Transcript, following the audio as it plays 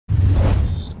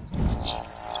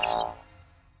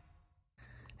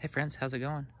Hey friends, how's it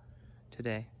going?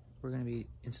 Today we're going to be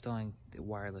installing the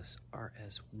wireless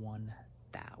RS1000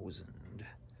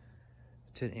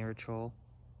 to an Irritrol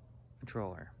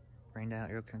controller.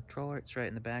 Raindial Irritrol Controller. It's right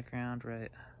in the background,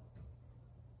 right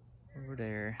over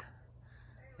there.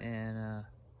 And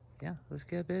yeah, let's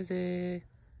get busy.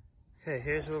 Okay,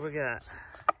 here's what we got.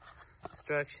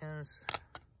 Instructions,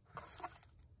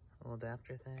 little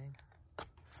adapter thing,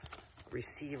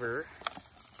 receiver,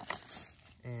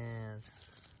 and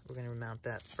we're going to mount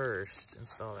that first,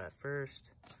 install that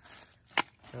first.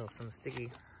 Oh, some sticky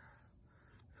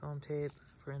foam tape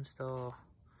for install,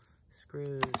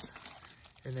 screws,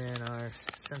 and then our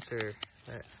sensor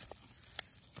that,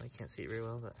 well, you can't see it very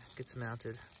well, but gets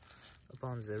mounted up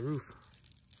on the roof.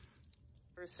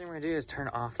 First thing we're going to do is turn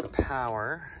off the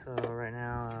power. So right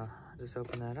now, just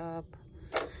open that up,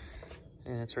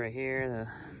 and it's right here, the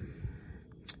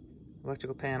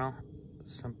electrical panel.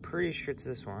 So I'm pretty sure it's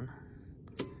this one.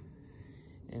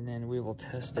 And then we will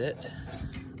test it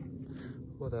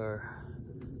with our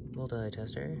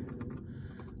multi-tester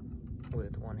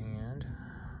with one hand.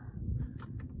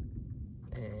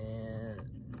 And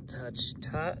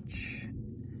touch,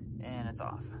 and it's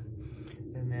off.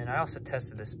 And then I also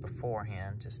tested this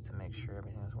beforehand just to make sure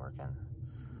everything was working.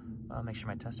 Make sure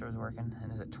my tester was working,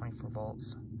 and it's at 24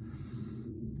 volts.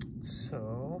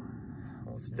 So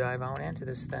let's dive on into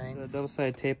this thing. So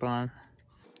double-sided tape on.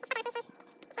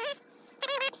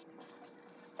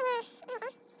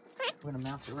 We're gonna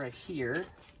mount it right here.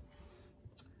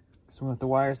 So we want the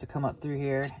wires to come up through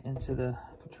here into the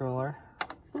controller.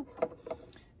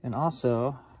 And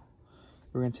also,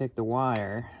 we're gonna take the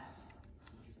wire,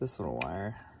 this little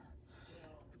wire,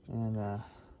 and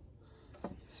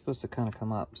it's supposed to kind of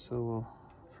come up. So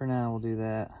for now, we'll do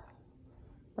that.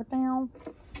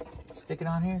 Stick it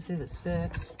on here, see if it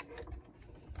sticks.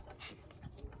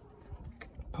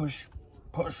 Push,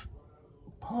 push,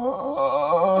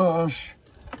 push.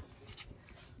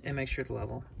 And make sure it's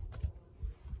level,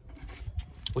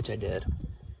 which I did.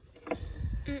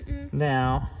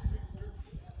 Now,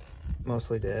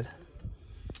 mostly did.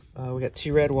 We got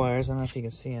two red wires. I don't know if you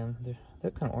can see them. They're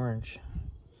kind of orange.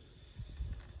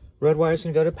 Red wire's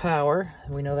gonna go to power,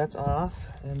 and we know that's off.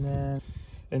 And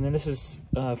then this is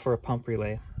for a pump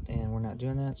relay, and we're not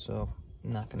doing that, so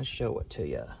I'm not gonna show it to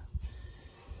you.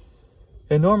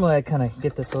 And normally I kind of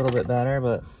get this a little bit better,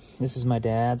 but this is my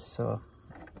dad's, so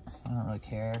I don't really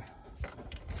care.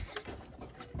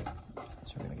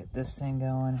 So we're gonna get this thing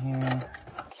going here.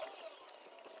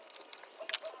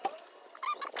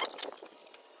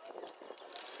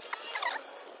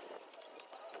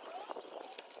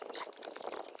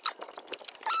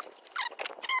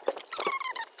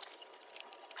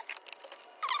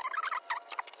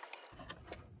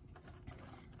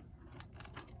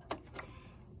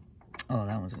 Oh,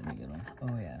 that one's gonna be a good one.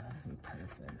 Oh yeah, that'll be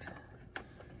perfect.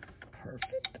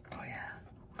 Perfect. Oh yeah.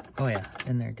 Oh yeah,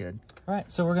 in there, good. All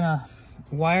right, so we're gonna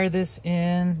wire this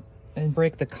in and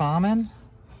break the common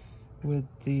with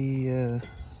the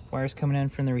wires coming in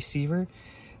from the receiver.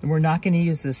 And we're not gonna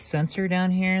use this sensor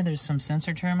down here. There's some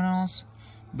sensor terminals,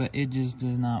 but it just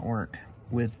does not work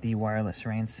with the wireless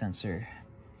rain sensor.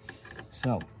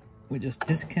 So we just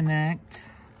disconnect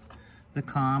the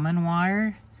common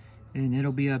wire, and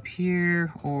it'll be up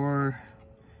here, or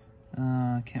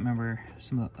I can't remember,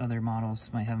 some of the other models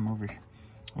might have them over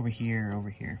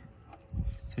here.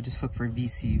 So just look for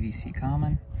VC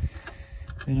common.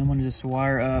 And I'm gonna just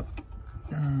wire up,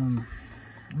 I'm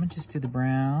gonna just do the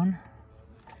brown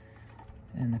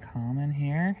and the common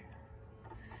here.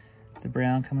 The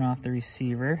brown coming off the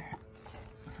receiver.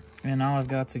 And all I've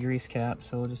got's a grease cap,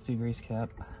 so we'll just do grease cap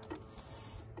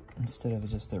instead of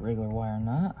just a regular wire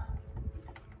nut.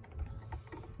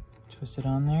 Twist it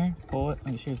on there, pull it,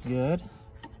 make sure it's good.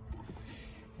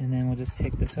 And then we'll just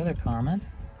take this other common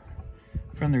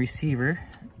from the receiver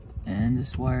and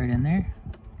just wire it in there.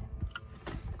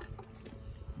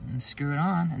 And screw it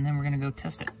on, and then we're gonna go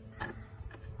test it.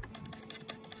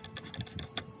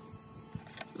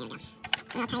 Real tight,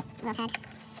 real tight.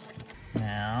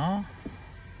 Now,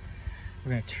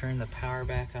 we're gonna turn the power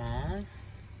back on.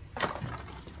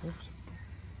 Oops.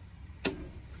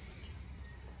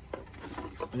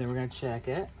 And then we're gonna check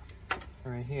it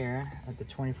right here at the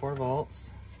 24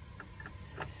 volts.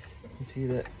 You see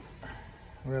that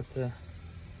we're up to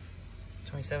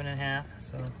 27.5,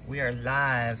 so we are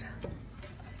live.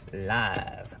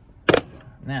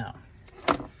 Now,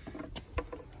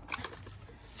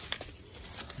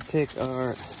 take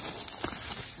our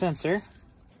sensor.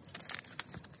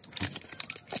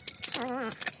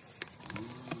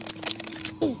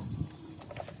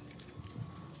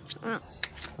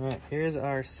 All right, here's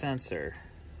our sensor.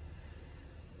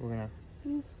 We're gonna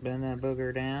bend that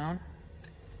booger down,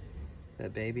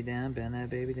 that baby down, bend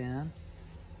that baby down,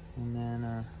 and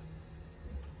then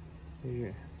here's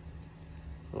your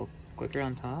little clicker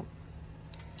on top.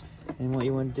 And what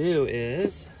you want to do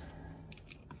is,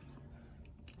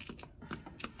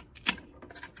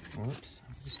 whoops,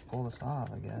 just pull this off,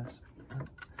 I guess. I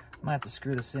might have to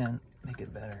screw this in, make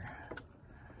it better.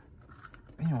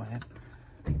 Anyway,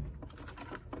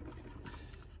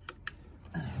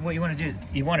 what you want to do,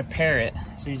 you want to pair it.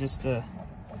 So you just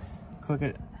click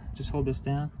it, just hold this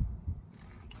down,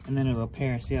 and then it'll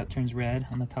pair. See how it turns red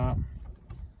on the top?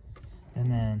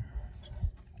 And then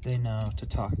they know to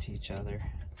talk to each other.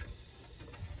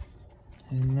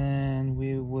 And then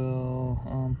we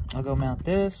will, I'll go mount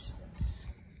this.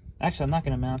 Actually, I'm not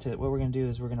going to mount it. What we're going to do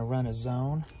is we're going to run a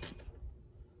zone.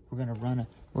 We're going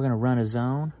to run a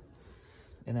zone,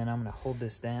 and then I'm going to hold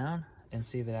this down and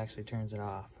see if it actually turns it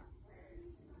off.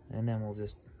 And then we'll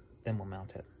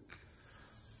mount it.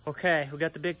 Okay, we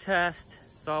got the big test.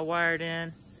 It's all wired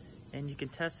in, and you can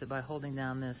test it by holding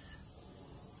down this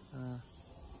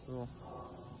little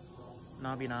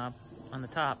knobby knob on the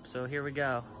top. So here we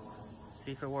go.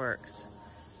 See if it works.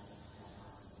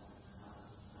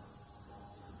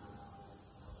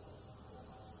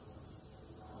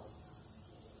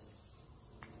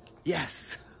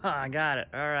 Yes, I got it.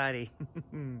 Alrighty.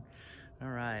 All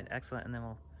right, excellent. And then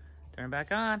we'll turn it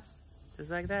back on, just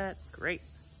like that. Great.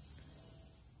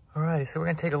 Alrighty, so we're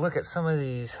gonna take a look at some of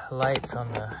these lights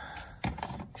on the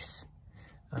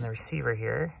receiver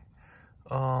here.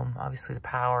 Obviously the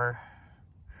power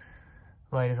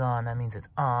light is on. That means it's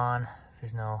on. If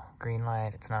there's no green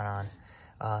light, it's not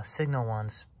on. Signal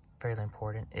one's fairly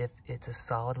important. If it's a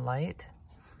solid light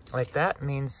like that,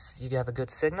 means you have a good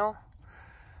signal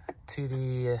to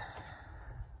the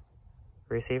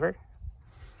receiver.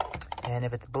 And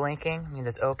if it's blinking, means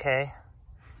it's okay.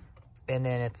 And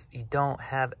then if you don't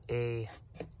have a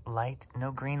light,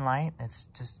 no green light, it's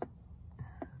just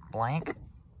blank,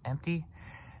 empty,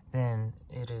 then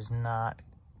it is not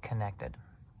connected.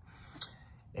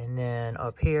 And then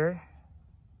up here,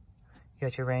 you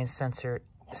got your rain sensor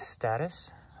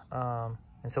status. And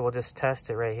so we'll just test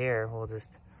it right here. We'll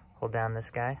just hold down this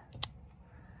guy,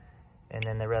 and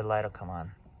then the red light will come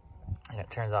on, and it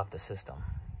turns off the system.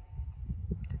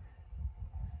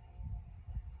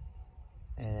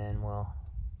 And then we'll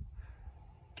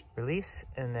release,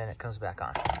 and then it comes back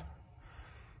on.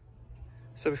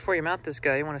 So before you mount this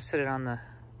guy, you want to set it on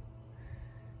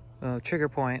the trigger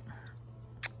point.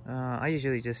 I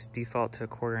usually just default to a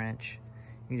 1/4 inch.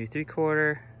 You can do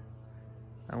 3/4,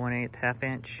 a 1/8, 1/2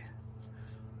 inch,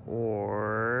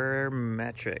 or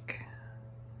metric.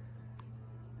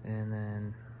 And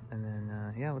then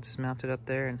yeah, we'll just mount it up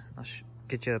there, and I'll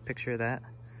get you a picture of that,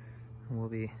 and we'll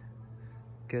be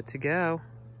good to go.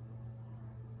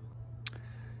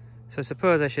 So I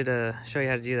suppose I should show you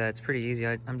how to do that. It's pretty easy.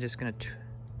 I'm just gonna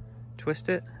twist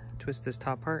this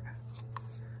top part.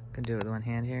 I can do it with one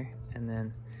hand here, and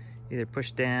then either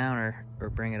push down or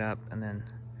bring it up, and then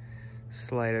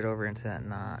slide it over into that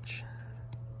notch.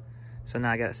 So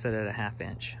now I got it set at a 1/2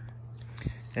 inch.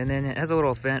 And then it has a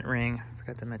little vent ring. I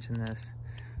forgot to mention this.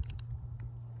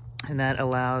 And that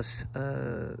allows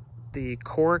the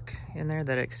cork in there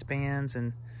that expands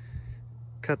and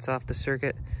cuts off the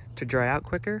circuit to dry out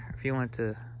quicker. If you want it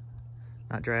to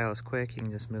not dry out as quick, you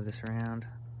can just move this around.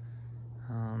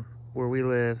 Where we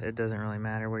live, it doesn't really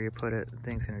matter where you put it. The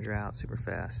thing's gonna dry out super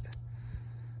fast.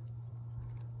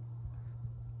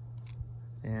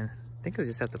 And I think you'll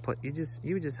just have to play,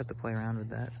 you would just have to play around with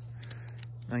that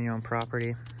on your own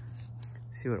property,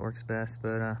 see what works best.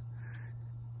 But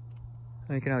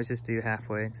you can always just do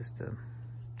halfway, just to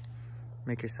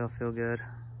make yourself feel good.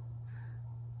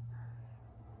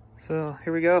 So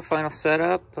here we go, final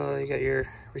setup. You got your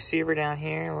receiver down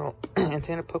here, a little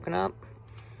antenna poking up,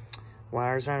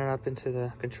 wires running up into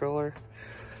the controller.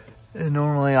 And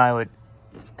normally I would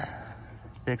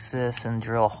fix this and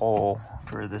drill a hole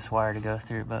for this wire to go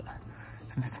through, but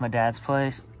since it's my dad's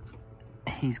place,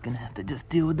 he's gonna have to just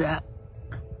deal with that.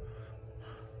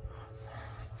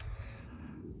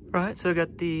 Right, so I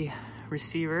got the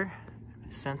receiver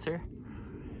sensor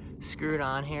screwed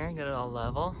on here, got it all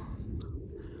level.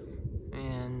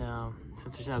 And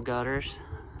since there's no gutters,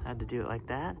 I had to do it like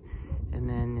that. And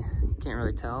then you can't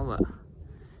really tell, but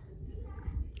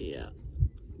yeah,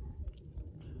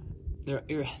 the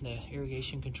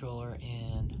irrigation controller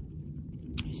and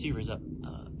receivers up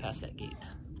past that gate.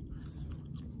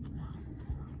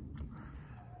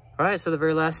 All right, so the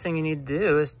very last thing you need to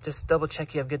do is just double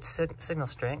check you have good signal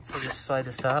strength. So just slide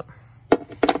this up,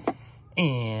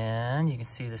 and you can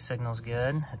see the signal's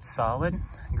good. It's solid,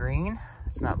 green.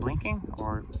 it's not blinking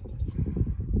or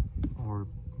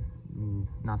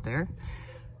not there.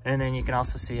 And then you can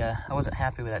also see I wasn't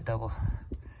happy with that double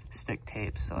stick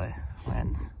tape, so I went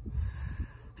and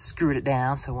screwed it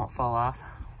down so it won't fall off.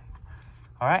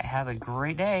 All right, have a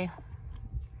great day.